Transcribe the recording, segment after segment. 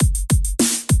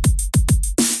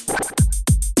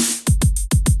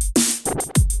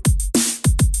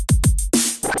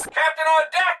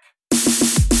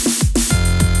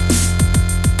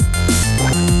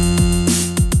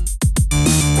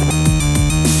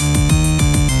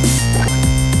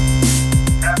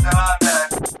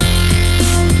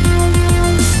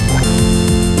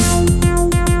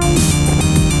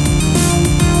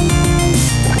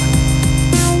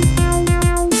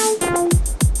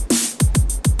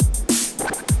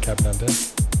Captain on Deck.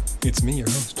 It's me, your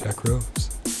host, Jack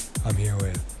Rose. I'm here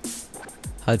with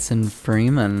Hudson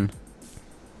Freeman.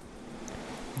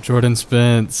 Jordan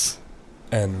Spence.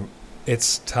 And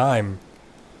it's time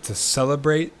to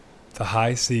celebrate the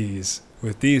high seas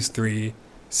with these three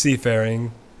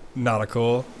seafaring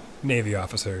nautical Navy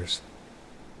officers.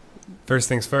 First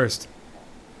things first.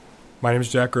 My name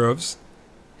is Jack Groves.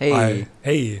 Hey.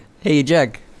 Hey,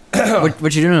 Jack.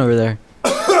 what you doing over there?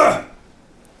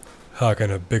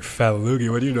 Hucking a big fat loogie.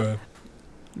 What are you doing?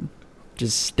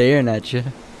 Just staring at you.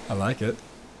 I like it.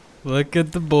 Look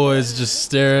at the boys just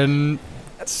staring,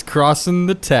 crossing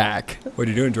the tack. What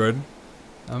are you doing, Jordan?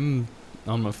 I'm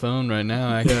on my phone right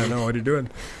now, actually. Yeah, no, what are you doing?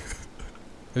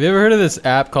 Have you ever heard of this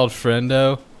app called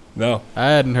Friendo? No. I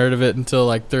hadn't heard of it until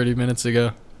like 30 minutes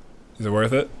ago. Is it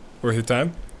worth it? Worth your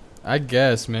time? I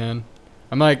guess, man.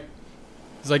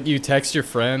 It's like you text your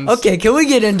friends. Okay, can we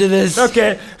get into this?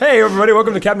 Okay. Hey, everybody.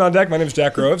 Welcome to Captain on Deck. My name is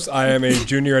Jack Groves. I am a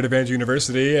junior at Advantage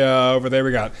University. Over there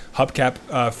we got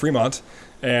Hubcap Fremont.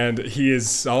 And he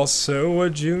is also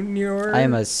a junior. I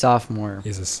am a sophomore.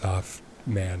 He's a soft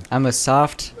man. I'm a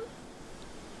soft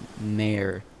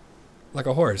mare. Like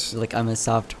a horse. Like I'm a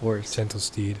soft horse. Gentle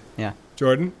steed. Yeah.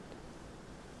 Jordan?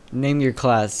 Name your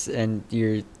class and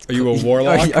your... Are you a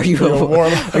warlock? Are you a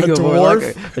warlock? Are you a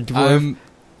dwarf? A dwarf?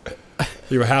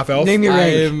 Are you a half elf? Name your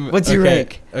rank. What's your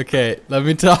rank? Okay, let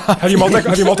me talk. Have you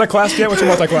multi-classed yet? What's your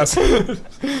multi-class?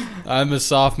 I'm a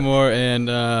sophomore,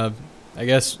 and I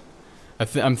guess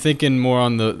I'm thinking more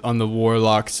on the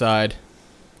warlock side.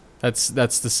 That's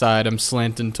the side I'm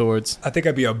slanting towards. I think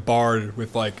I'd be a bard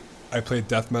with I play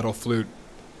death metal flute.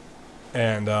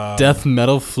 And death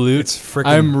metal flute. It's freaking.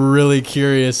 I'm really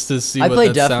curious to see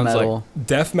what that sounds metal. like.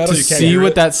 Death metal. To you can't see hear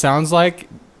what it? that sounds like.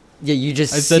 Yeah, you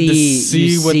just I said to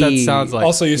see what that sounds like.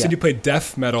 Also, you said you play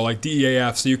deaf metal, like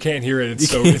DEAF, so you can't hear it. It's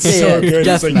so Yeah, good.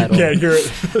 death It's metal. you can't hear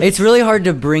it. It's really hard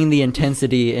to bring the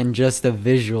intensity in just a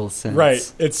visual sense.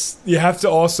 Right. You have to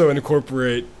also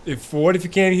incorporate. What if you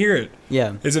can't hear it?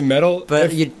 Yeah. Is it metal?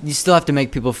 But you still have to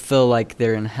make people feel like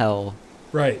they're in hell.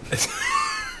 Right.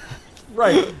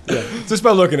 Right. Yeah. Just by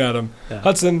looking at him, Yeah.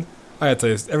 Hudson. I gotta tell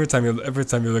you, every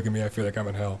time you look at me, I feel like I'm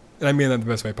in hell, and I mean that the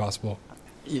best way possible.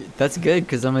 That's good,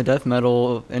 because I'm a death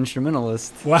metal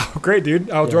instrumentalist. Wow, great,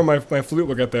 dude. I'll draw my flute.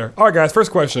 We'll get there. All right, guys.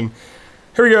 First question.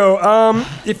 Here we go.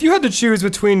 If you had to choose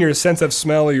between your sense of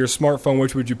smell or your smartphone,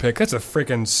 which would you pick? That's a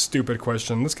freaking stupid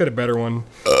question. Let's get a better one.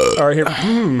 All right, here.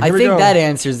 I we think go. that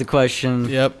answers the question.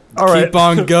 Yep. All right. Keep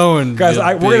on going, Guys.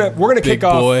 We're gonna kick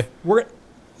off. Boy.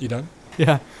 You done?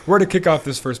 Yeah. We're gonna kick off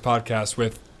this first podcast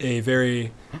with a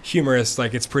very humorous,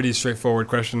 it's pretty straightforward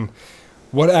question.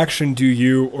 What action do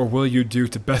you or will you do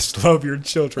to best love your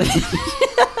children?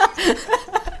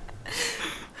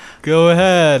 Go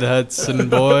ahead, Hudson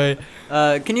boy.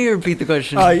 Can you repeat the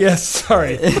question? Yes,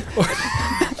 sorry.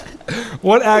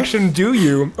 What action do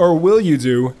you or will you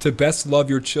do to best love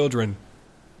your children?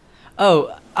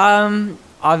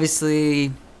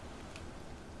 Obviously,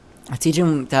 I teach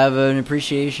them to have an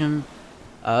appreciation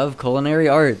of culinary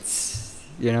arts,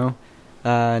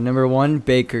 Number one,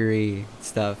 bakery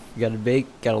stuff. You gotta bake,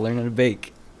 gotta learn how to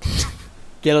bake.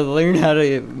 Gotta learn how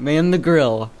to man the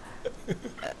grill.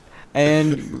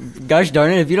 And gosh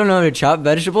darn it, if you don't know how to chop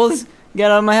vegetables, get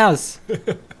out of my house.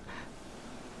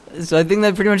 So I think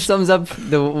that pretty much sums up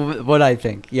what I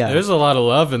think. Yeah. There's a lot of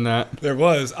love in that. There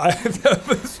was.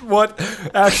 What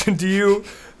action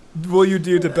will you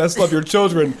do to best love your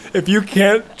children? If you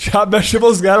can't chop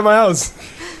vegetables, get out of my house.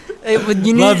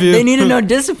 Love you. They need to know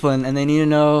discipline, and they need to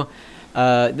know.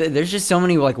 There's just so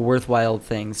many worthwhile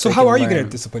things. So how are you going to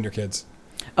discipline your kids?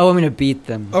 Oh, I'm going to beat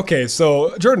them. Okay,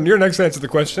 so Jordan, you're next to answer the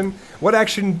question. What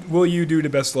action will you do to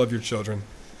best love your children?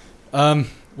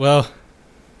 Well,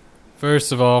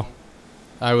 first of all,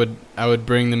 I would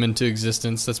bring them into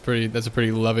existence. That's a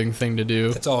pretty loving thing to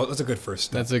do. That's a good first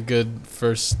step. That's a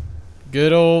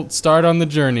good old start on the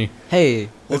journey. Hey,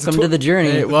 welcome to the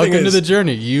journey. Hey, welcome to the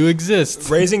journey. You exist.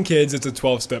 Raising kids, it's a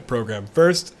 12-step program.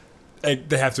 First, they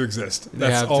have to exist.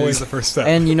 That's always the first step.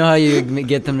 And you know how you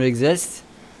get them to exist?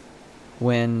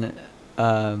 When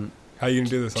how are you gonna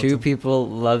do this? two people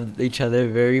love each other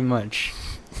very much.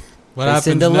 What they happens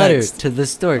send a letter next? to the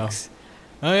Storks.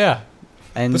 Oh yeah.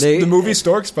 And the movie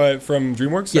Storks from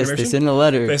DreamWorks Yes, Animation? they send a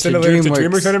letter to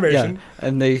DreamWorks Animation. Yeah.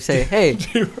 And they say, hey,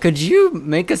 could you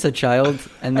make us a child?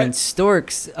 And then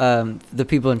Storks, the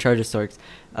people in charge of Storks,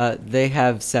 they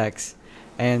have sex.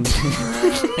 And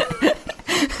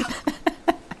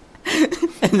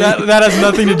That has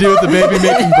nothing to do with the baby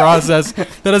making process.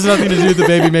 That has nothing to do with the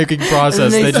baby making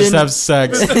process. They just have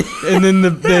sex, and then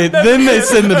they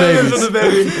send the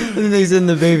babies. And they send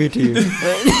the baby to you.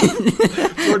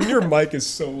 Jordan, your mic is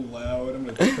so loud. I'm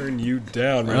gonna turn you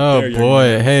down right Oh there.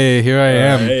 boy, hey, here I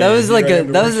am. Hey, That was like here I am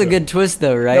to that was a worship. good twist,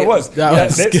 though, right? That was. That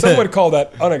was good. Some would call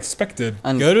that unexpected.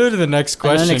 Go to the next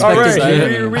question. All right, because I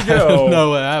here we I go. don't know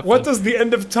what happened. What does the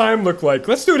end of time look like?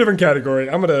 Let's do a different category.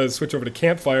 I'm gonna switch over to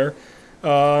campfire.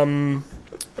 Which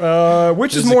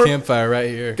There's is more? a campfire right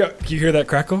here. Can you hear that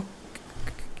crackle?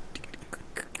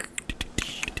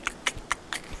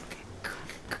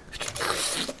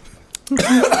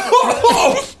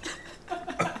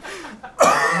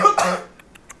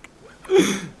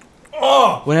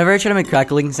 Whenever I try to make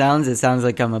crackling sounds, it sounds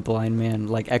like I'm a blind man,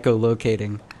 like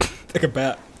echolocating. Like a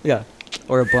bat. Yeah,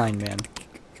 or a blind man.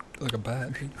 Like a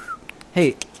bat.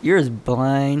 Hey, you're as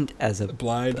blind as a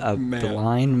Blind man.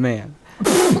 blind man.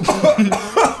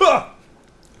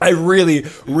 I really,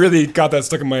 really got that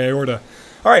stuck in my aorta.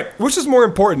 All right, which is more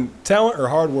important, talent or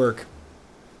hard work?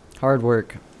 Hard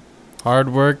work. Hard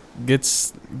work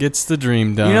gets the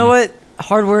dream done. You know what?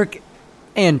 Hard work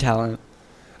and talent.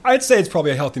 I'd say it's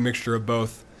probably a healthy mixture of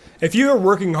both. If you are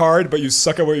working hard but you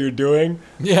suck at what you're doing,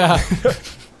 Yeah,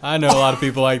 I know a lot of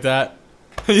people like that.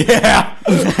 Yeah.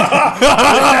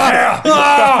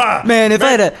 Man, if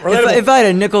I had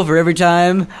a nickel for every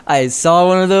time I saw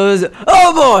one of those,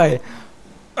 oh boy,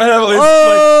 I'd have at least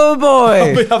oh like,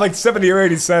 boy, I'd have like 70 or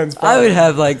 80 cents. I would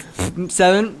have like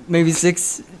 7, maybe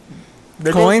 6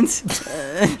 Nickels? coins.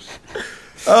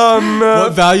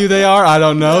 What value they are, I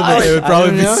don't know, but it would I probably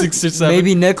don't be know. 6 or 7.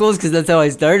 Maybe nickels, because that's how I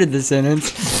started the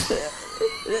sentence.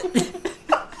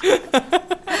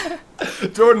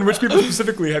 Jordan, which people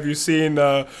specifically have you seen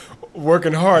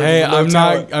working hard? Hey, with no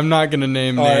talent? I'm not gonna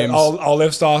name All right, names. I'll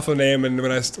list off a name, and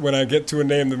when I get to a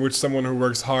name in which someone who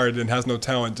works hard and has no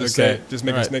talent, just Okay. say it. Just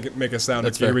make All us right. make a sound.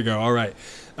 That's Okay, here fair. we go. All right,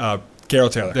 Carol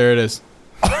Taylor. There it is.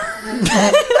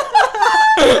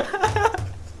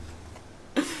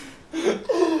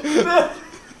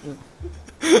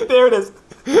 There it is.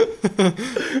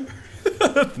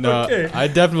 No, Okay. I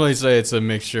definitely say it's a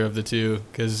mixture of the two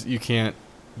because you can't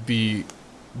be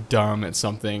dumb at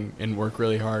something and work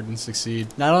really hard and succeed.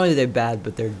 Not only are they bad,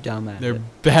 but they're dumb at They're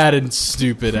it. bad and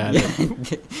stupid at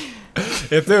it.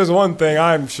 If there's one thing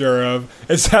I'm sure of,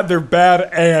 it's that they're bad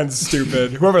and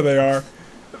stupid, whoever they are.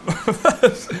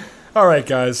 All right,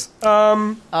 guys.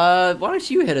 Why don't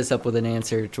you hit us up with an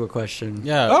answer to a question?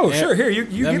 Yeah. Oh, and- sure. Here, you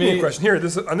let give me a me- question. Here,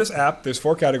 on this app, there's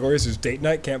 4 categories. There's date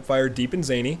night, campfire, deep, and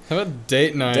zany. How about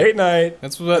date night? Date night.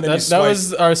 That's what And then you that swipe.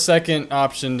 was our second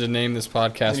option to name this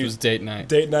podcast And you- was date night.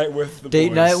 Date night with the Date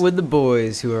boys. night with the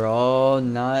boys, who are all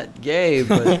not gay,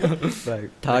 but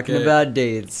talking Okay. about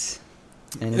dates.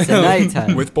 And it's at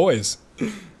nighttime. with boys.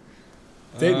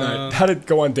 Date night. How to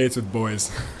go on dates with boys.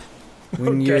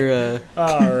 when okay. you're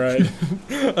All right.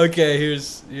 Okay,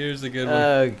 here's a good one.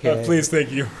 okay. Please,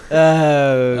 thank you.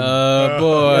 Oh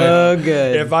boy. Oh,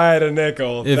 good. If I had a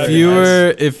nickel. If that'd be you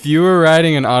nice. were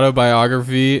writing an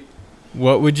autobiography,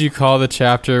 what would you call the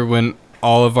chapter when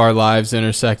all of our lives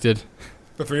intersected?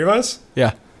 The 3 of us?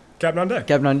 Yeah. Captain on deck.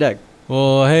 Captain on deck.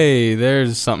 Well, hey,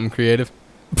 there's something creative.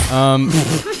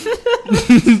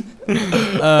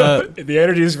 The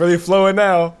energy is really flowing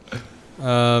now.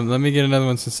 Let me get another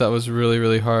one since that was really,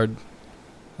 really hard.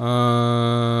 Captain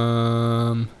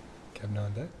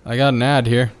on deck. I got an ad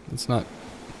here. It's not.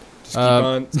 Just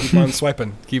keep on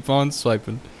swiping. Keep on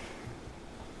swiping.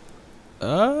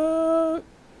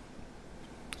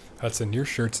 Hudson, your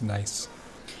shirt's nice.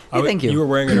 Hey, thank you. You were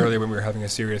wearing it earlier when we were having a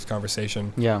serious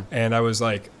conversation, Yeah. and I was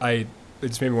like, it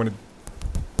just made me want to.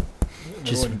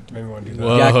 Just- Made me want to do that.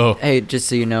 Whoa. Jack, hey, just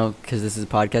so you know, because this is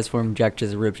podcast form, Jack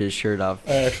just ripped his shirt off.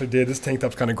 I actually did. This tank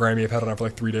top's kind of grimy. I've had it on for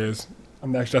like 3 days.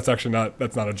 That's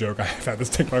not a joke. I've had this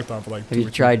tank top on for like. Have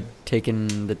you tried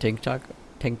taking the TikTok?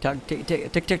 TikTok?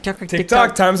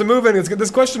 TikTok, time's a moving. Let's get this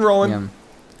question rolling.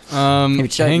 Yeah. Maybe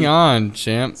try- Hang on,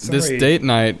 champ. This Sorry. date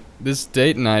night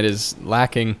is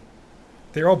lacking.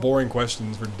 They're all boring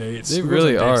questions for dates. They Who goes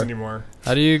really on dates are. anymore.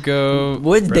 How do you go?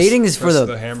 What Press- dating is for press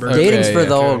the hamburger. dating's Okay, for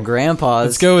the okay. old grandpas.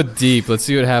 Let's go with deep. Let's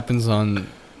see what happens on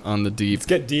the deep. Let's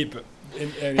get deep. In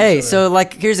each Hey, other. so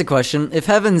like, here's a question: if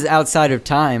heaven's outside of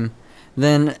time,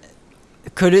 then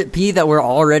could it be that we're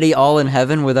already all in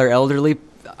heaven with our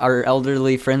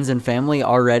elderly friends and family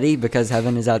already because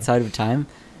heaven is outside of time?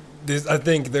 I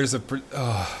think there's a.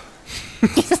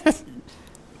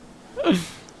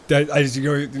 I just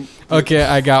go. Okay,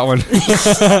 I got one.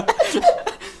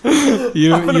 I'm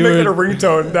gonna make it a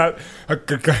ringtone. That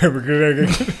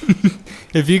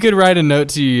If you could write a note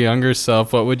to your younger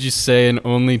self, what would you say in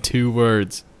only 2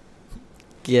 words?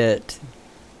 Get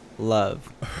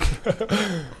love.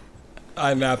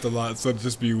 I napped a lot, so it'd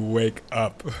just be wake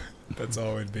up. That's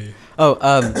all it'd be. Oh,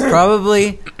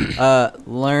 probably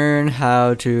learn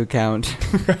how to count.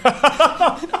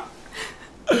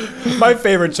 My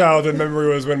favorite childhood memory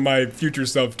was when my future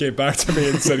self came back to me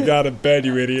and said, "Get out of bed,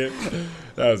 you idiot."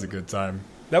 That was a good time.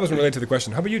 That wasn't related to the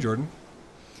question. How about you, Jordan?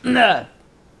 Nah.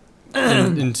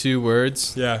 In 2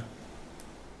 words? Yeah.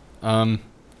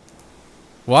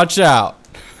 Watch out.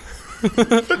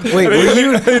 Wait, were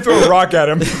you? They throw a rock at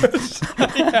him.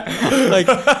 Like,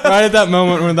 right at that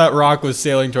moment when that rock was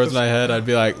sailing towards my head, I'd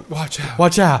be like, Watch out.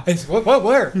 watch out. Hey, what,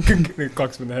 where? It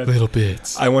clocks me in the head. Little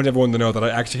bits. I want everyone to know that I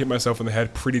actually hit myself in the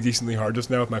head pretty decently hard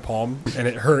just now with my palm, and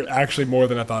it hurt actually more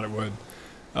than I thought it would.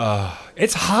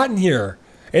 It's hot in here.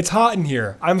 It's hot in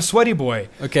here. I'm a sweaty boy.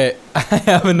 Okay, I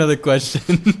have another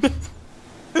question.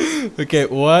 Okay,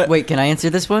 what? Wait, can I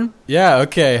answer this one? Yeah,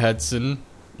 okay, Hudson.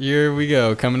 Here we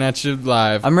go, coming at you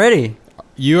live. I'm ready.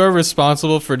 You are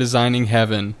responsible for designing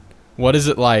heaven. What is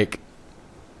it like?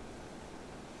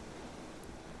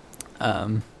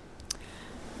 Well,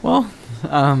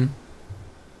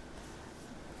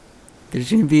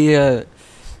 there's gonna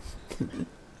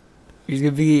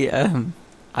be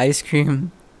ice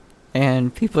cream,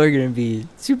 and people are gonna be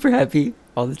super happy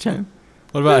all the time.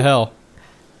 What about hell?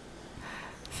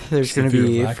 There's gonna Severe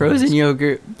be black frozen ones.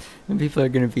 yogurt, and people are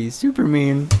gonna be super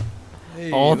mean.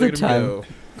 Hey, All the look at him time. go.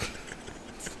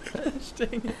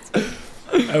 Dang it.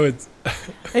 I would.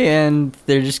 And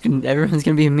everyone's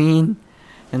gonna be mean,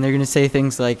 and they're gonna say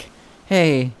things like,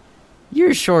 "Hey,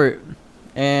 you're short,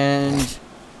 and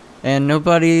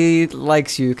nobody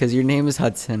likes you because your name is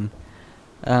Hudson."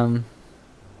 And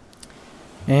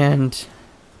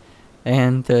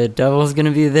the devil's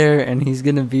gonna be there, and he's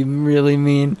gonna be really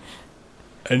mean.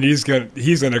 And he's gonna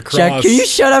cross. Jack, can you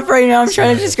shut up right now? I'm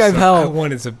trying to describe I hell.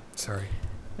 wanted to. Sorry.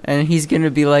 And he's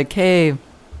gonna be like, "Hey,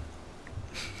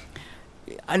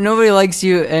 nobody likes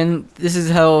you, and this is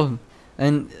hell,"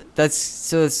 and that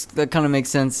kind of makes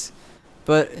sense.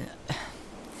 But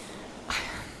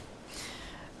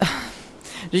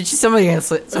did somebody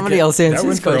else answer That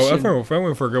this question?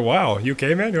 went for a good while. You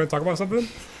okay, man? You want to talk about something?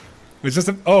 It's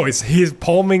just he's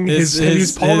palming his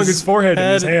forehead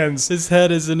in his hands. His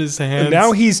head is in his hands. And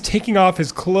now he's taking off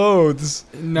his clothes.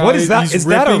 Now What is that? He's Is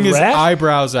that a ripping his rat?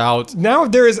 eyebrows out. Now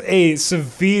there is a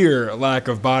severe lack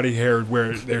of body hair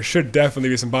where there should definitely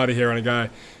be some body hair on a guy.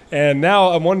 And now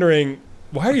I'm wondering,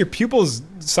 why are your pupils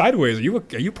sideways?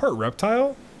 Are you part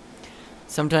reptile?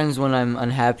 Sometimes when I'm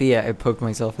unhappy, I poke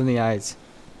myself in the eyes.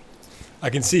 I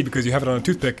can see because you have it on a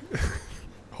toothpick.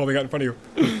 Holding out in front of you.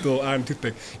 The little iron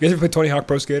toothpick. You guys ever play Tony Hawk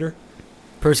Pro Skater?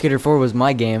 Pro Skater 4 was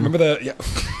my game. Remember the... Yeah.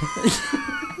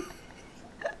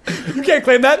 You can't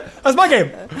claim that. That's my game.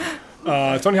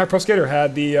 Tony Hawk Pro Skater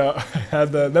had the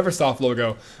Neversoft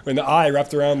logo and the eye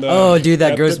wrapped around the... Oh, dude,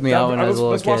 that grossed me out when I was a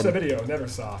little Let's watch kid. that video.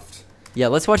 Neversoft. Yeah,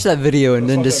 let's watch that video and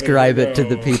Let's then watch that describe video. it to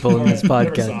the people in this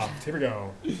podcast. Neversoft. Here we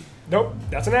go. Nope,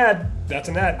 that's an ad. That's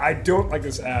an ad. I don't like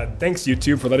this ad. Thanks,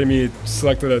 YouTube, for letting me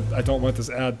select that I don't want this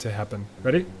ad to happen.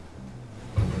 Ready?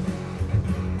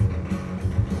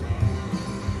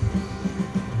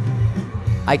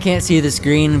 I can't see the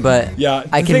screen, but Yeah.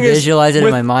 I the can thing is, visualize it in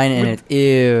with- my mind, and it's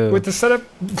ew, With the setup...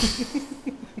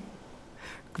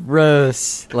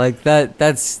 gross. Like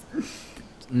that's,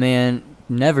 man,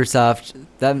 Neversoft.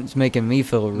 That's making me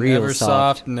feel real Never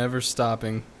soft. never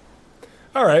stopping.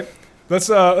 All right. Let's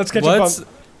catch up on...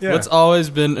 Yeah. What's always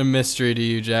been a mystery to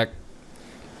you, Jack?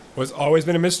 What's always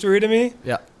been a mystery to me?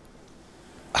 Yeah.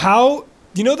 How...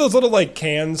 You know those little, like,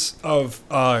 cans of...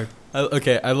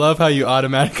 Okay, I love how you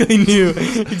automatically knew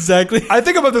exactly. I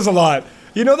think about this a lot.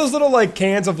 You know those little, like,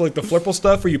 cans of, like, the Flipple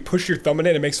stuff where you push your thumb in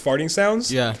it and it makes farting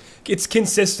sounds? Yeah. It's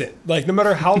consistent. Like, no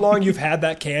matter how long you've had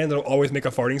that can, it'll always make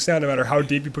a farting sound, no matter how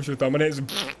deep you push your thumb in it.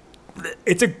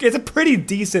 It's a pretty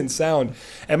decent sound.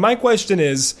 And my question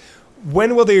is,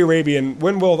 when will the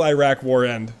Iraq war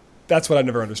end? That's what I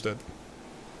never understood.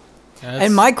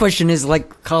 And my question is,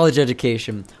 like, college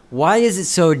education. Why is it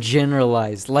so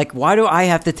generalized? Like, why do I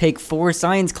have to take 4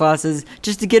 science classes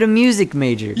just to get a music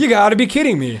major? You gotta be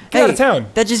kidding me. Get out of town.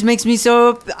 That just makes me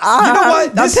so... You know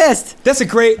what? I'm pissed. That's a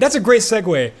great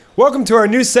segue. Welcome to our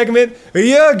new segment,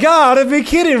 You Gotta Be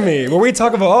Kidding Me, where we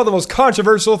talk about all the most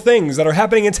controversial things that are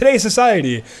happening in today's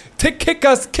society.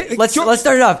 Let's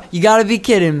start it off. You gotta be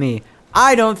kidding me.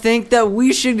 I don't think that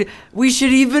we should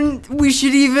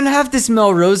even have to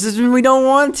smell roses when we don't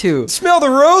want to. Smell the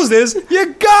roses?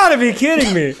 You gotta be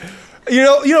kidding me. You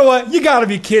know what? You gotta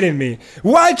be kidding me.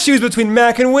 Why choose between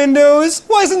Mac and Windows?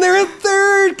 Why isn't there a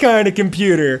third kind of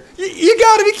computer? You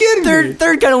gotta be kidding me.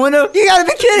 Third kind of window? You gotta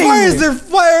be kidding Why me. is there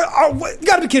fire? You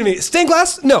gotta be kidding me. Stained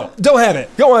glass? No, don't have it.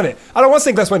 Don't want it. I don't want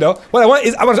stained glass window. What I want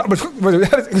is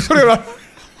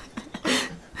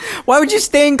Why would you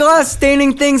stain glass?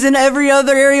 Staining things in every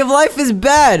other area of life is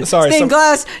bad. Sorry, Stained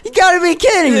glass? You gotta be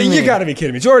kidding me. You gotta be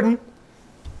kidding me, Jordan.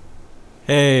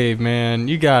 Hey, man,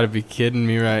 you gotta be kidding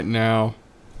me right now.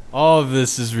 All of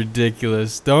this is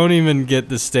ridiculous. Don't even get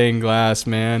the stained glass,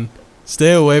 man.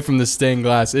 Stay away from the stained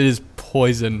glass. It is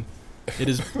poison. It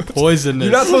is poisonous.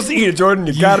 You're not supposed to eat it, Jordan.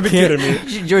 You gotta be kidding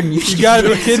me. Jordan, You gotta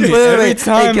be kidding me. Wait, wait, Every wait.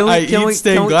 time Hey, I eat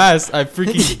stained glass, I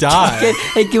freaking die.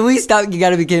 Hey, can we stop? You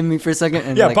gotta be kidding me for a second.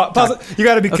 And Yeah, like, pause talk. it. You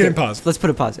gotta be kidding. Okay, Pause. Let's put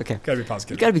a pause. Okay. Gotta be pause.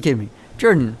 You gotta be kidding me,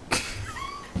 Jordan.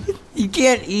 You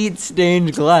can't eat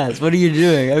stained glass. What are you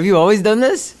doing? Have you always done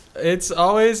this? It's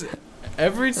always,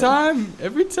 every time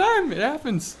it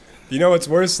happens. You know what's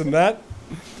worse than that?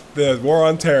 The war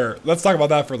on terror. Let's talk about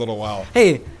that for a little while.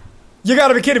 Hey, You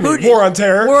gotta be kidding me. Who- War on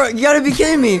terror. you gotta be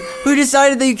kidding me. Who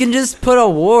decided that you can just put a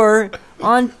war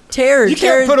on terror? You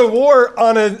can't put a war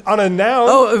on a noun.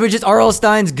 Oh, we're just R.L.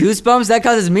 Stein's Goosebumps? That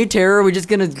causes me terror. We're just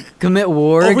gonna commit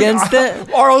war against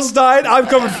it? R.L. Stein, I'm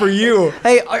coming for you.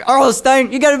 Hey, R.L.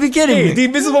 Stein, you gotta be kidding Hey, me. the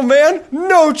Invisible Man?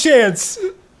 No chance.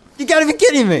 You gotta be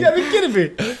kidding me. You gotta be kidding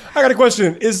me. I got a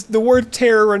question. Is the word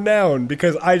terror a noun?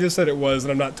 Because I just said it was,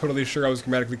 and I'm not totally sure I was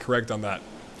grammatically correct on that.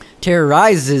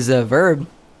 Terrorize is a verb.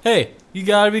 Hey, you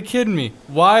gotta be kidding me.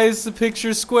 Why is the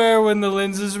picture square when the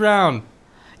lens is round?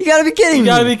 You gotta be kidding You me.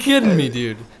 gotta be kidding me,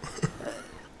 dude.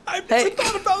 I Hey. never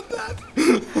thought about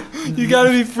that. You gotta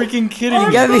be freaking kidding me.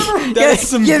 You gotta be. That's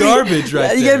some garbage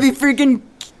right You there. gotta be freaking.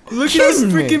 Look at this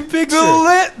kidding me. freaking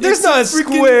picture. There's It's not a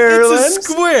freaking- square It's lens. a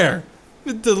square.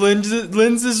 The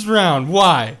lens is round.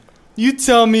 Why? You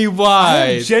tell me I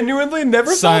why, genuinely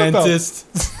never scientist.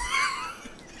 thought about.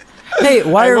 Hey,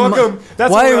 why are Welcome.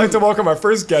 That's why why we are- like to welcome our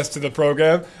first guest to the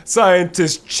program,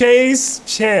 scientist Chase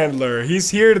Chandler. He's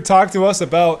here to talk to us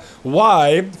about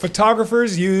why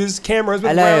photographers use cameras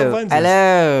with round lenses.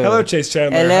 Hello, Chase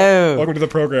Chandler. Hello. Welcome to the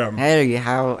program. Hey,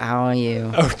 how are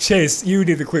you? Oh, Chase, you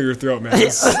need to clear your throat, man.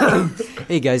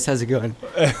 Hey guys, how's it going?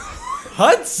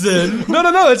 Hudson,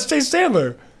 No, it's Chase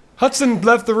Chandler. Hudson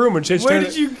left the room when Chase where Chandler.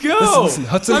 did you go? Listen,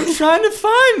 Hudson. I'm trying to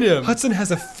find him. Hudson has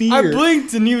a fear. I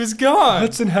blinked and he was gone.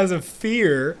 Hudson has a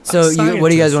fear. So, what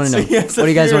do you guys want to know? So he has What a do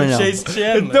you guys fear want of to know? Chase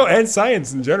Chandler. No, and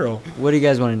science in general. What do you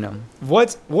guys want to know?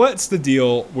 What's the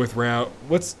deal with round?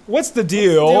 What's the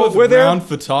deal, Deal with with round it?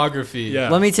 photography. Yeah.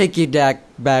 Let me take you back.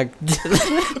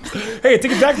 Hey,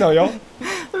 take it back now, y'all.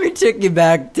 Let me take you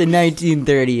back to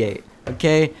 1938.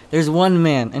 Okay, there's one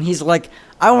man, and he's like,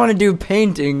 I want to do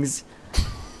paintings.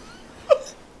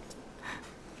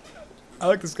 I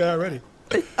like this guy already.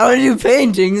 I want to do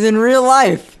paintings in real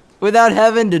life without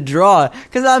having to draw,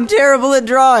 because I'm terrible at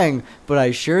drawing. But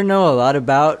I sure know a lot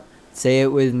about, say it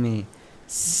with me,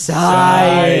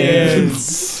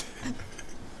 science.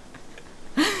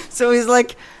 So he's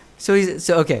like, so he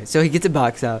gets a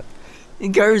box out. He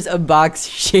carves a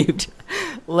box-shaped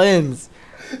lens.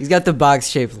 He's got the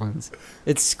box-shaped lens.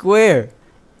 It's square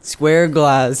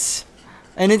glass,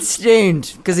 and it's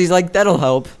stained, because he's like, that'll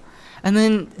help. And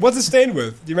then What's it stained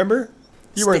with? Do you remember?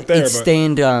 You weren't there, it's but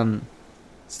stained.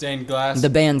 Stained glass. The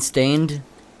band Stained.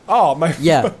 oh my.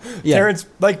 Yeah, yeah. Parents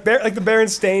like the Baron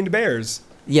stained bears.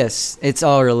 Yes, it's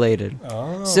all related.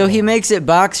 Oh. So he makes it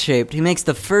box shaped. He makes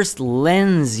the first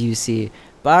lens you see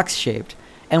box shaped,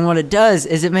 and what it does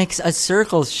is it makes a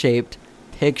circle shaped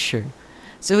picture.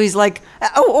 So he's like,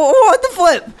 oh, what the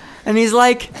flip? And he's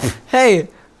like, hey.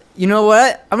 You know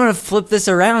what? I'm gonna flip this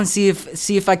around, see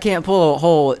if I can't pull a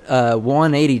whole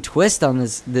 180 twist on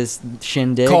this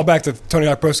shindig. Call back to Tony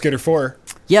Hawk Pro Skater 4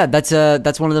 Yeah, that's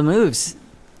one of the moves.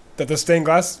 that the stained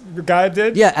glass guy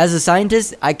did. Yeah, as a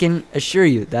scientist, I can assure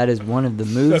you that is one of the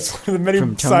moves. That's one of the many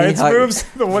from Tony science Hawk- moves.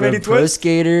 The 180 from Pro twist.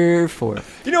 Skater 4.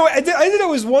 You know, I did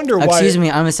always wonder why. Excuse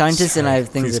me, I'm a scientist and I have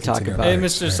things Please to talk continue. about. Hey, Alright,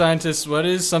 Mr. alright. Scientist, what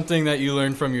is something that you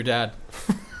learned from your dad?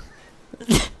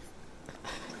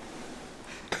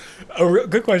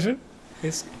 Good question.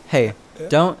 It's, Hey,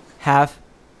 don't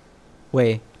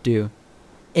halfway do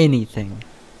anything.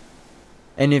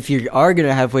 And if you are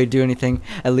gonna halfway do anything,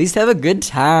 at least have a good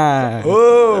time.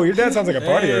 whoa, your dad sounds like a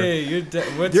partier. Hey,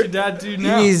 what's your dad do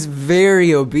now? He's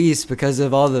very obese because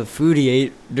of all the food he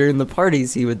ate during the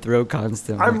parties he would throw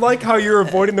constantly. I'm like how you're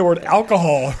avoiding the word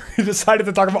alcohol. You decided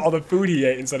to talk about all the food he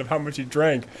ate instead of how much he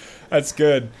drank. That's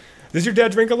good. Does your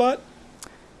dad drink a lot?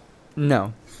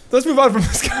 No. Let's move on from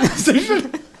this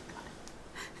conversation.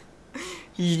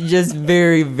 He's just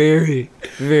very, very,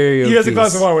 Very He has a obese.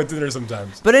 glass of wine with dinner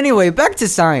sometimes. But anyway, back to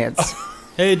science.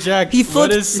 Hey, Jack, He what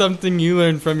flipped- is something you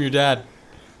learned from your dad?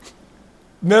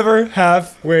 Never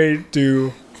halfway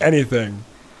do anything.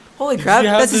 Holy crap, you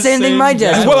have that's the the same thing same my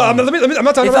dad. dad? Well, I'm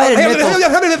not talking If I about.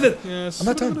 had a nickel- Yes. I'm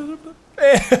not done.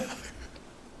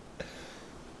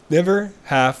 Never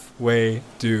halfway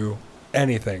do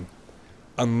anything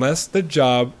unless the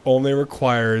job only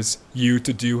requires you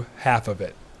to do half of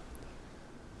it.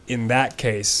 In that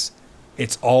case,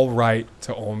 it's all right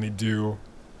to only do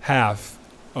half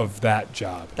of that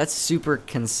job. That's a super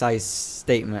concise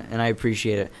statement, and I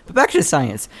appreciate it. But back to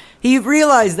science. He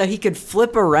realized that he could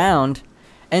flip around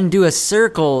and do a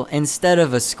circle instead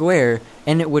of a square,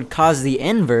 and it would cause the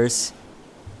inverse,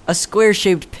 a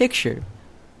square-shaped picture.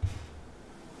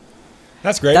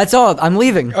 That's great. That's all. I'm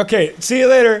leaving. Okay, see you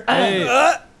later.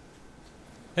 Hey.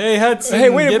 Hey, Hudson, Hey,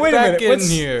 wait get a back minute. in What's,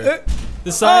 here.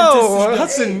 The scientist oh, is back.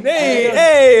 Hudson.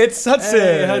 Hey, it's Hudson.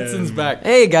 Hey, Hudson's back.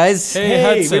 Hey, guys. Hey,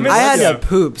 Hey, we Hudson. missed I had you. to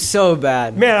poop so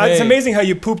bad. Man, it's Hey. amazing how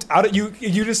you pooped out of you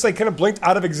just like kind of blinked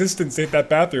out of existence in that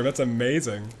bathroom. That's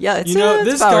amazing. Yeah, it's You know, it's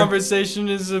this power. conversation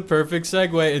is a perfect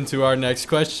segue into our next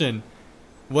question.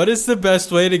 What is the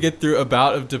best way to get through a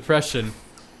bout of depression?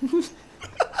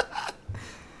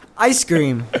 Ice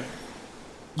cream.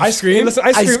 I scream. Listen,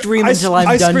 I scream until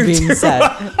I'm done scream being too.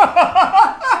 sad.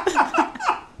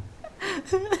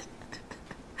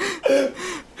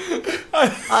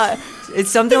 It's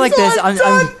something like this. I'm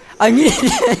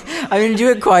gonna do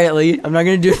it quietly. I'm not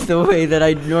gonna do it the way that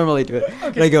I normally do it.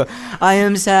 But I go, I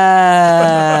am sad,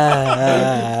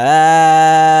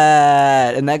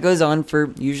 and that goes on for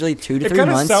usually 2 to It 3 kind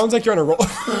of months. sounds like you're on a roll.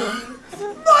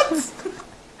 Nuts.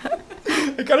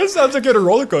 It kind of sounds like you're on a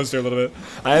roller coaster a little bit.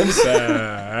 I am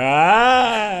sad.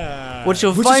 What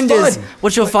you'll Which find is is,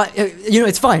 what you'll find.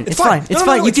 It's fine. It's fine. It's No, no,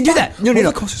 fine. no, You it's can do fine. that. No, no, no.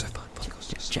 Roller coasters are fun. Roller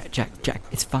coasters. Jack,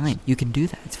 it's fine. You can do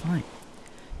that. It's fine.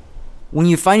 When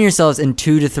you find yourselves in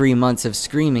 2 to 3 months of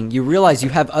screaming, you realize you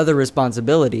have other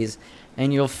responsibilities,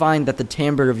 and you'll find that the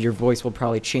timbre of your voice will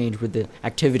probably change with the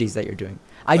activities that you're doing.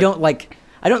 I don't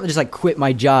just like quit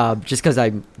my job just because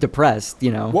I'm depressed,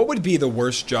 you know. What would be the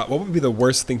worst job? What would be the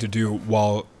worst thing to do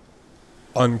while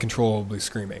uncontrollably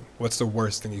screaming? What's the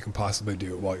worst thing you can possibly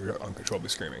do while you're uncontrollably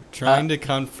screaming? Trying to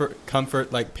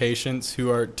comfort like patients who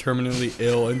are terminally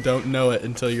ill and don't know it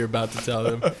until you're about to tell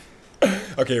them.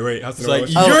 Okay, wait. How's It's the like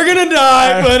roller- you're gonna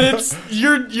die, but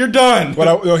you're done.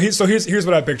 Here's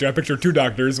what I picture. I picture 2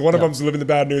 doctors. One of Yeah. them's delivering the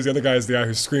bad news. The other guy is the guy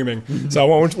who's screaming. So I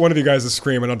want one of you guys to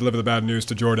scream, and I'll deliver the bad news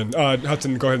to Jordan.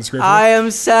 Hudson, go ahead and scream. For I me. am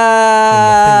sad.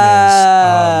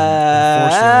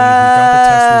 unfortunately, we got the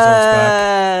test results back,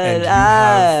 and you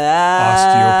have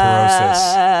osteoporosis.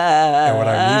 And what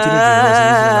I need you to do is I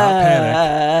need you to not panic.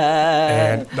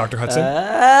 And Dr. Hudson,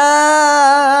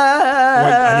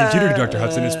 what I need you to do, Dr.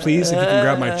 Hudson, is please, if you can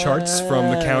grab my charts from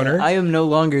the counter. I am no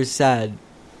longer sad.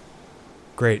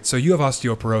 Great. So you have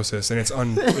osteoporosis, and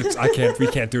we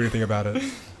can't do anything about it.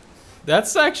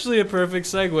 That's actually a perfect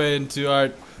segue into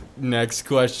our next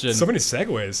question. So many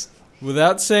segues.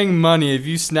 Without saying money, if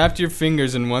you snapped your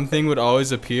fingers and one thing would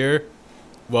always appear,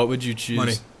 what would you choose?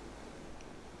 Money.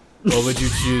 What would you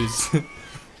choose?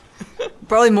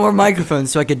 Probably more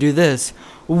microphones so I could do this.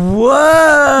 Whoa!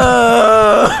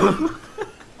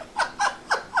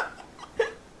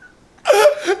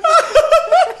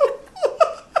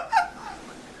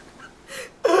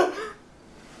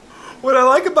 What I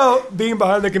like about being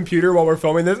behind the computer while we're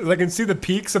filming this is I can see the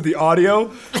peaks of the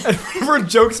audio, and whenever a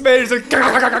joke's made, it's like,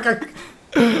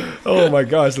 oh my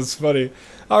gosh, that's funny.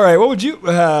 All right, what would you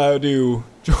do,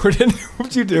 Jordan? What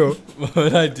would you do? What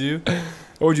would I do?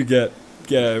 What would you get?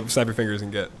 Snap your fingers and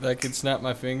get If I could snap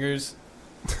my fingers.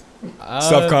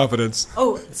 self-confidence.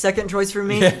 Oh, second choice for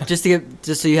me, Yeah. just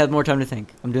so you have more time to think.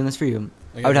 I'm doing this for you.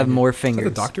 I would have more Is that fingers, the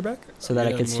doctor back? so that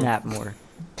I Yeah, could more. snap more.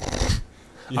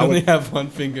 You I only would- have one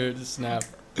finger to snap.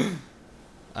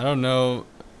 I don't know.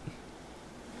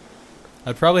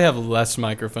 I'd probably have less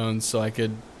microphones so I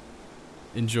could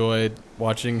enjoy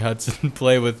watching Hudson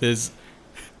play with his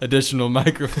additional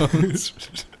microphones.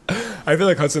 I feel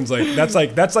like Hudson's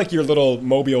that's like your little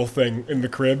mobile thing in the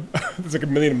crib. There's like a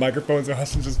million microphones, and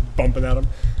Hudson's just bumping at them.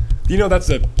 You know that's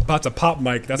a pop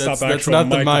mic. That's not the That's actual not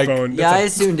the mic. microphone. Yeah, I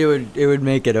That's assumed it would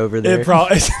make it over there. it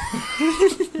probably.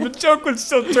 The joke would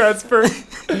still transfer.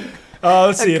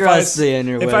 Let's see Across the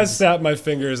interwebs. if I snap my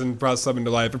fingers and brought something to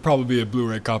life, it'd probably be a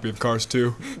Blu-ray copy of Cars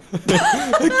 2.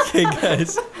 Okay,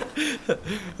 guys.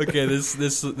 Okay,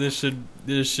 this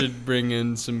should bring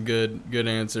in some good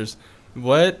answers.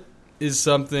 What is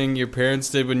something your parents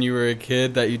did when you were a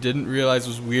kid that you didn't realize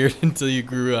was weird until you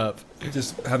grew up?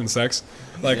 Just having sex.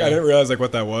 Like Yeah. I didn't realize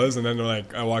what that was, and then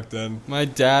I walked in. My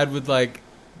dad would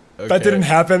That didn't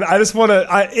happen. I just want to.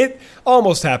 It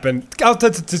almost happened.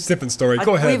 It's a different story.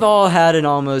 Go ahead. We've all had an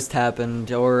almost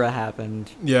happened or a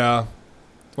happened. Yeah.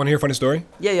 Want to hear a funny story?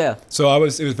 Yeah. So it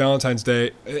was Valentine's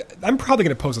Day. I'm probably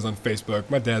going to post this on Facebook.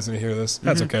 My dad's going to hear this.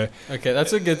 That's okay. Okay,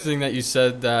 that's a good thing that you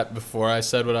said that before I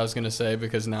said what I was going to say,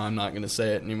 because now I'm not going to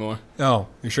say it anymore. Oh,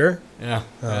 you sure? Yeah.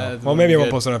 Well, maybe I won't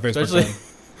post it on Facebook. Especially.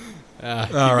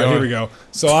 All right, here we go.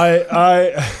 So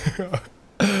I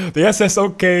the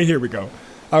SSOK, here we go.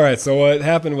 All right, so what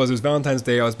happened was it was Valentine's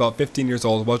Day. I was about 15 years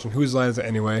old, watching Whose Line Is It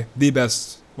Anyway?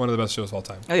 One of the best shows of all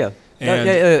time. Oh, yeah.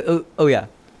 And Oh, yeah.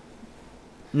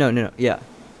 No. Yeah,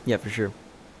 for sure.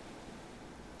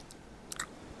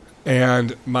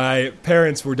 And my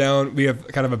parents were down. We have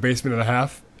kind of a basement and a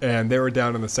half, and they were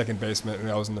down in the second basement, and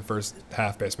I was in the first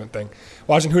half basement thing,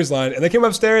 watching Whose Line. And they came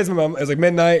upstairs. My mom, it was like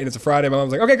midnight, and it's a Friday. My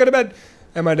mom's like, "Okay, go to bed."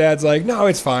 And my dad's like, "No,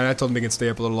 it's fine." I told him they could stay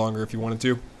up a little longer if you wanted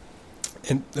to.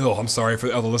 And I'm sorry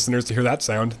for all the listeners to hear that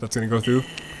sound that's going to go through.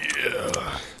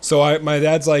 Yeah. So my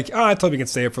dad's like, I told him he can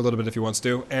stay up for a little bit if he wants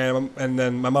to. And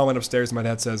then my mom went upstairs, and my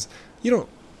dad says, "You don't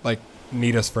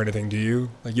need us for anything, do you?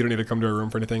 You don't need to come to our room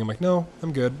for anything." I'm like, "No,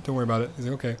 I'm good. Don't worry about it." He's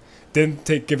like, "Okay." Didn't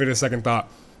give it a second thought.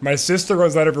 My sister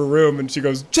runs out of her room and she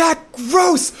goes, "Jack,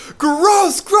 gross.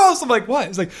 I'm like, "What?"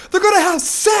 He's like, "They're gonna have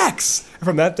sex." And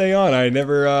from that day on, I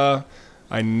never.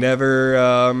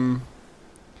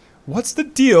 What's the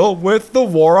deal with the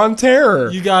war on terror?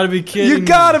 You gotta be kidding me. You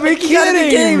gotta be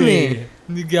kidding me.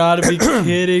 You gotta be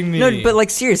kidding me. No,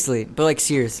 but seriously,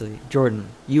 Jordan,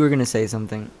 you were gonna say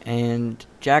something, and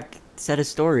Jack said a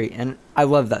story, and I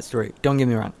love that story. Don't get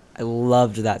me wrong, I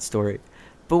loved that story.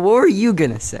 But what were you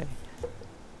gonna say?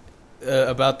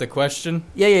 About the question?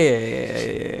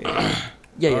 Yeah.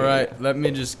 All right, let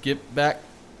me just get back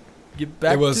to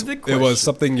the question. It was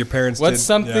something your parents did. What's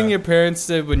something your parents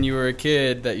did when you were a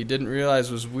kid that you didn't realize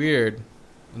was weird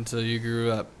until you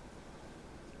grew up?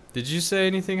 Did you say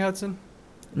anything, Hudson?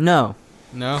 No.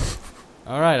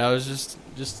 All right, I was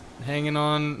just hanging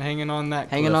on that.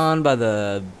 Hanging on by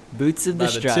the boots of the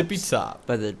straps. By the tippy top.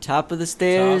 By the top of the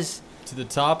stairs. To the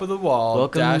top of the wall.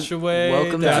 Welcome, dash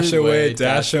away,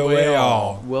 dash away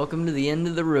all. Welcome to the end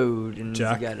of the road, and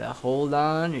Jack. you gotta hold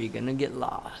on or you're gonna get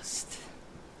lost.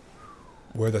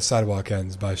 Where the Sidewalk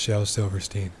Ends by Shel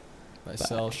Silverstein. By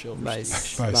Cell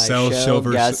Silverstein. By Shell Shell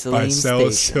Gasoline Station.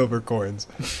 Silvercorns.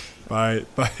 by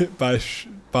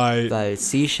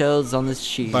seashells on the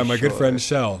seashore. By my good friend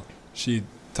Shell. She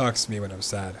talks to me when I'm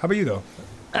sad. How about you though?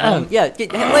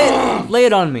 Lay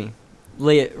it on me.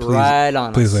 Lay it right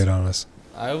on us. Please lay it on us.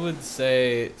 I would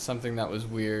say something that was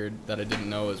weird that I didn't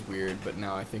know was weird, but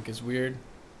now I think is weird.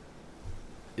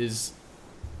 Is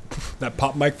that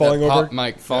pop mic falling over? Pop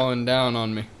mic falling down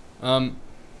on me.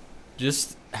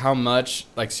 Just how much,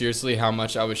 seriously, how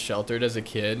much I was sheltered as a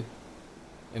kid,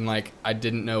 and I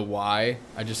didn't know why.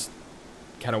 I just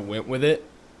kind of went with it,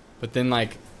 but then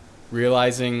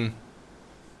realizing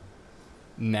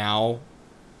now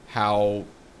how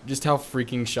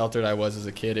freaking sheltered I was as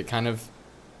a kid, I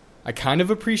kind of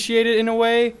appreciate it in a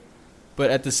way, but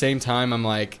at the same time I'm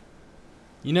like,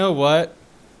 you know what?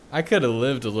 I could have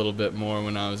lived a little bit more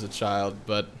when I was a child,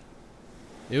 but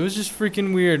it was just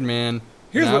freaking weird, man.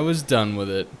 I was done with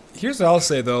it. Here's what I'll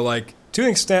say though, to an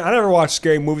extent, I never watched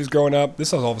scary movies growing up.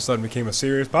 This all of a sudden became a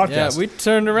serious podcast. Yeah, we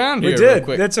turned around here. We did. Real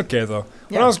quick. That's okay though.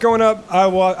 Yeah. When I was growing up,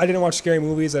 I didn't watch scary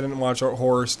movies. I didn't watch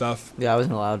horror stuff. Yeah, I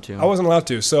wasn't allowed to. I wasn't allowed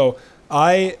to. So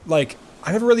I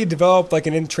never really developed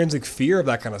an intrinsic fear of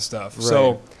that kind of stuff. Right.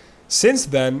 So since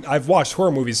then, I've watched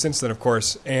horror movies since then, of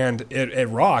course, and it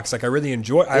rocks. I really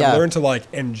enjoy. I've learned to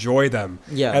enjoy them.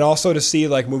 Yeah. And also to see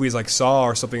movies like Saw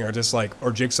or something, or just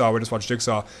or Jigsaw. We just watched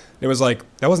Jigsaw. It was that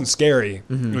wasn't scary.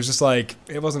 Mm-hmm. It was just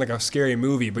it wasn't a scary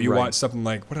movie, but you watch something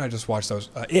what did I just watch? That was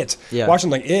It. Yeah.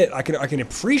 Watching It, I can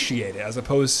appreciate it as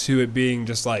opposed to it being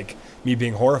just me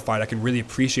being horrified. I can really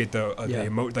appreciate the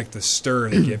the stir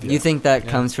they give you. You think that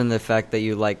comes from the fact that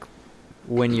you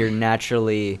when you're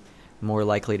naturally more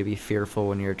likely to be fearful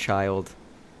when you're a child,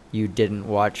 you didn't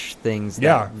watch things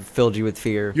that filled you with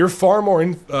fear. You're far more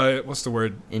what's the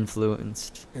word?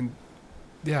 Influenced.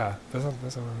 That's not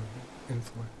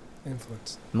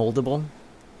influence. Moldable.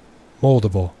 Lord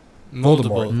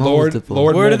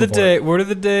Word of the day. Word of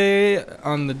the day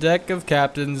on the deck of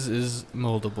captains is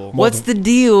moldable. What's the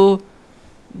deal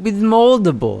with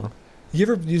moldable?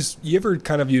 You ever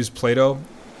kind of use Play-Doh?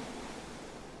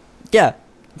 Yeah.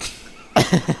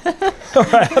 All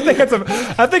right,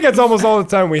 I think that's almost all the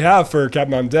time we have for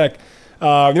Captain on Deck.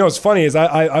 What's funny is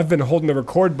I've been holding the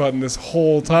record button this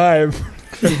whole time.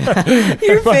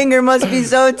 Your finger must be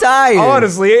so tired.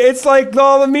 Honestly, it's like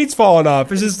all the meat's falling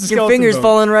off. It's just the Your skeleton finger's bone.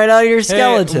 falling right out of your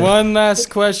skeleton. Hey, one last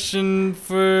question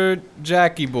for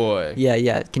Jackie boy.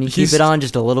 Yeah. Can you keep He's- it on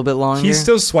just a little bit longer? He's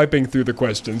still swiping through the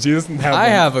questions. He doesn't have I one.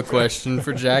 have a question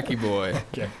for Jackie boy.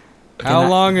 Okay. How I-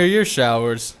 long are your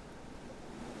showers?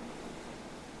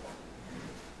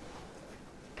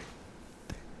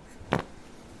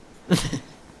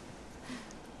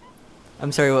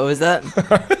 I'm sorry, what was that?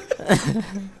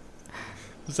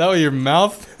 Is that with your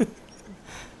mouth?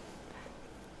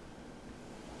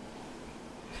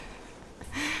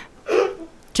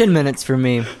 10 minutes for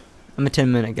me. I'm a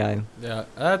 10-minute guy. Yeah,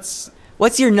 that's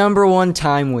What's your number one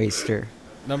time waster?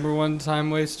 number one time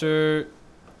waster.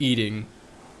 Eating.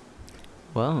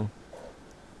 Whoa.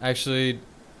 Actually,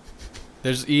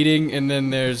 there's eating and then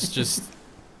there's just,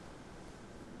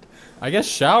 I guess,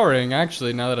 showering,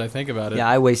 actually, now that I think about it. Yeah,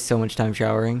 I waste so much time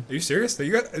showering. Are you serious?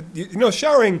 You know,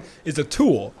 showering is a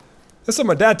tool. That's what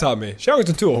my dad taught me. Showering's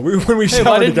a tool. When we Hey, shower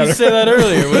why didn't together. you say that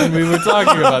earlier when we were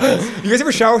talking about this? You guys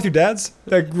ever shower with your dads?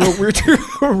 Like,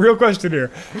 real question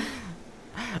here.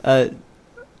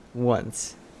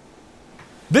 Once.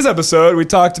 This episode, we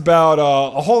talked about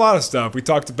a whole lot of stuff. We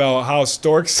talked about how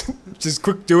storks just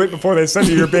quick do it before they send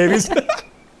you your babies.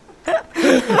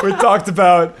 We talked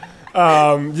about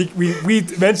we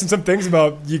mentioned some things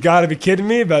about you gotta be kidding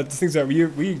me about the things that you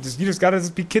just gotta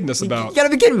be kidding us about. You gotta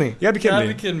be kidding me. You gotta be kidding Gotta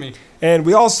me. be kidding me. And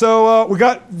we also we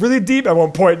got really deep at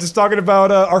one point, just talking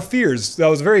about our fears. That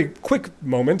was a very quick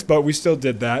moment, but we still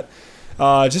did that,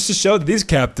 just to show that these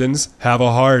captains have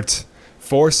a heart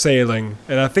for sailing.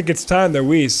 And I think it's time that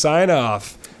we sign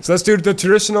off. So let's do the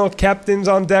traditional captains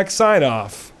on deck sign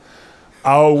off.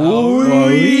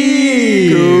 Awee.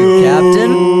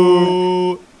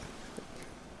 Captain?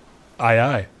 Aye,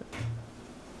 I.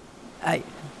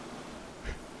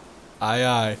 Aye,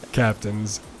 aye.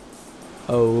 captains.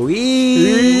 Oh,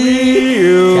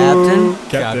 Captain. Captain?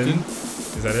 Captain.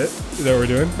 Is that it? Is that what we're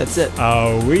doing? That's it.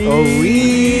 Awee.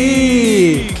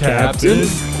 Awee. Captain.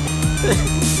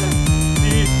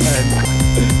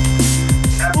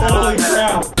 Holy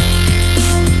crap.